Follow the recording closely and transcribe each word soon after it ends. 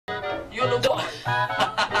You're the one.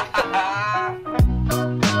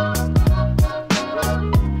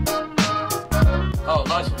 Oh,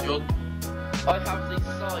 nice one, Jordan. I have the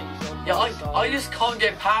size on Yeah, my side. I just can't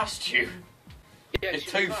get past you. Yeah, You're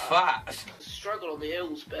she's too fat. Struggle on the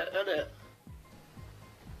hills bit, isn't it?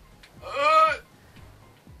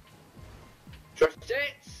 Drift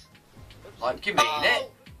it! Like, you mean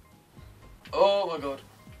it? Oh my god.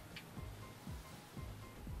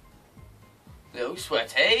 Little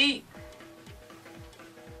sweaty.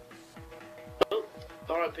 Oh,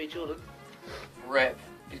 R.I.P. Jordan. Rip.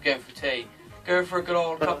 He's going for tea. Going for a good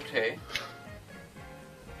old cup of tea.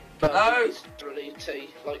 No! It's really tea,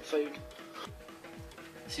 like food.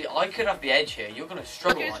 See, I could have the edge here. You're going to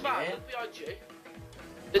struggle, Look, aren't man, you? look behind you.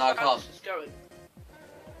 No, I can't. Just going.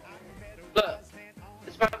 Look,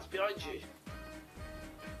 this man's behind you.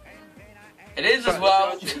 It is as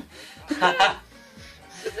well.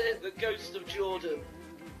 The ghost of Jordan.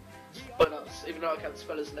 Well, no, even though I can't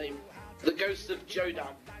spell his name. The ghost of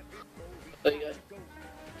Jodan. There you go.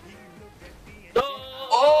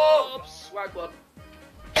 Oh! Swag one.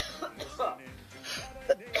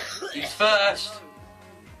 He's first.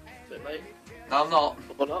 Bit, mate. No, I'm not.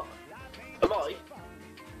 Or not? Am I?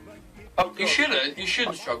 Oh, God. You shouldn't. You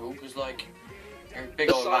shouldn't struggle because, like, you're a big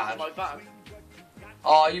The old size lad. of my van.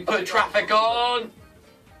 Oh, you put traffic on.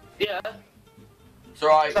 Yeah. It's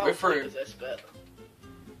alright. How We're big through. is this bit?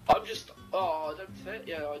 I'm just. Oh, I don't fit.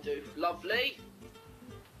 Yeah, I do. Lovely.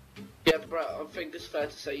 Yeah, bro. I think it's fair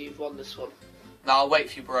to say you've won this one. No, I'll wait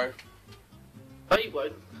for you, bro. No, you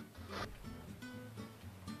won't.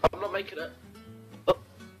 I'm not making it. Oh,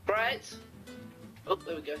 Brett. Oh,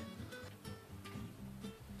 there we go.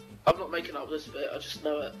 I'm not making up this bit. I just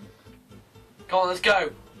know it. Come on, let's go.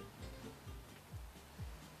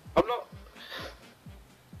 I'm not.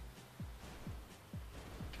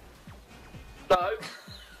 No.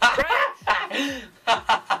 Brett.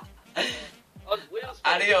 On wheels.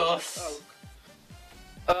 Adios.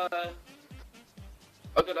 Oh.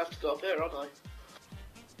 I'm gonna have to go up here, aren't I?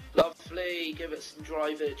 Lovely. Give it some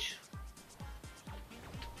drivage.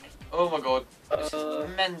 Oh my god. This is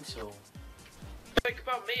mental. Think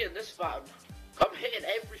about me in this van. I'm hitting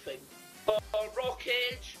everything. Oh,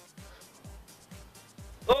 rockage.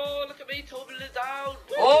 Oh, look at me tumbling it down.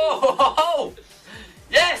 Woo! Oh!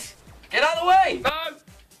 Yes! Get out of the way! No!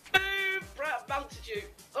 Move! Brett, I've mounted you.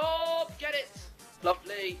 Oh, get it.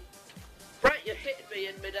 Lovely. Brett, you're hitting me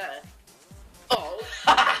in midair. Oh.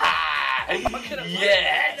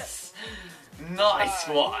 Yes! Nice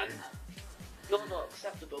one. You're not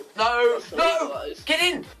acceptable. No! That's No! legalised. Get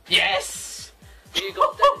in! Yes! You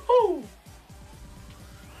got dead.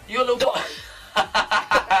 You little boy.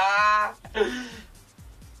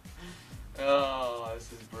 Oh,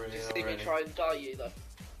 this is brilliant. Did you see me already. try and die you though?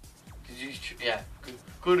 Did you? Yeah.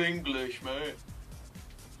 Good English, mate.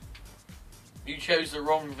 You chose the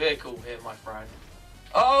wrong vehicle here, my friend.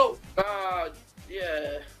 Oh! Ah,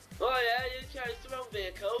 yeah. Oh yeah, you chose the wrong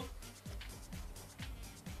vehicle.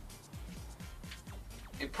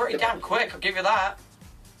 You're pretty damn quick, I'll give you that.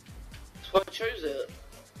 That's why I chose it.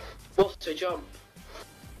 What a jump.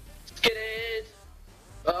 Skidded.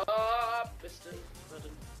 Ah, piston.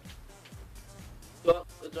 Got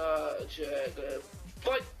the check.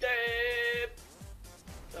 Fight them.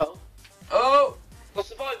 Oh. Oh! I'll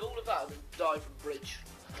survive all of that and then die from bridge.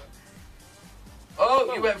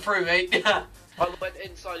 Oh, you went through me. I went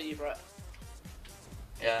inside of you, Brett.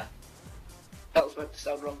 Yeah. That was meant to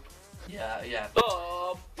sound wrong. Yeah.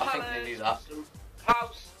 Oh, I think they knew that.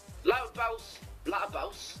 House. Ladder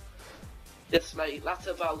bouse. Yes, mate.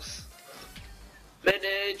 Ladder bouse.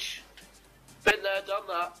 Lineage. Been there, done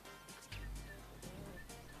that.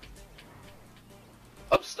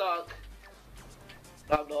 I'm stuck.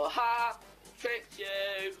 I'm not. Ha! Tricked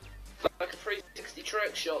you. Like a 360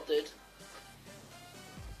 trick shot did.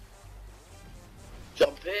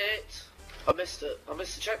 Jump it. I missed it. I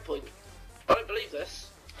missed the checkpoint. I don't believe this.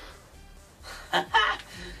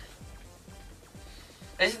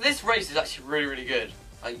 This race is actually really good.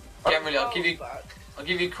 Like, generally, I'll give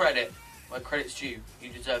you credit. My credit's due. You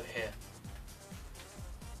deserve it here.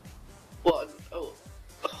 What? Oh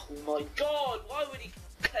my God! Why would he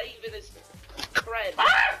cave in his cred?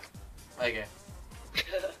 There you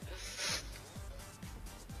go.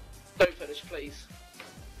 Don't finish, please.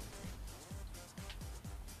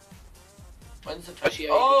 When's the Actually,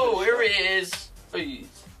 yeah, Oh, you here can he is.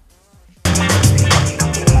 Please.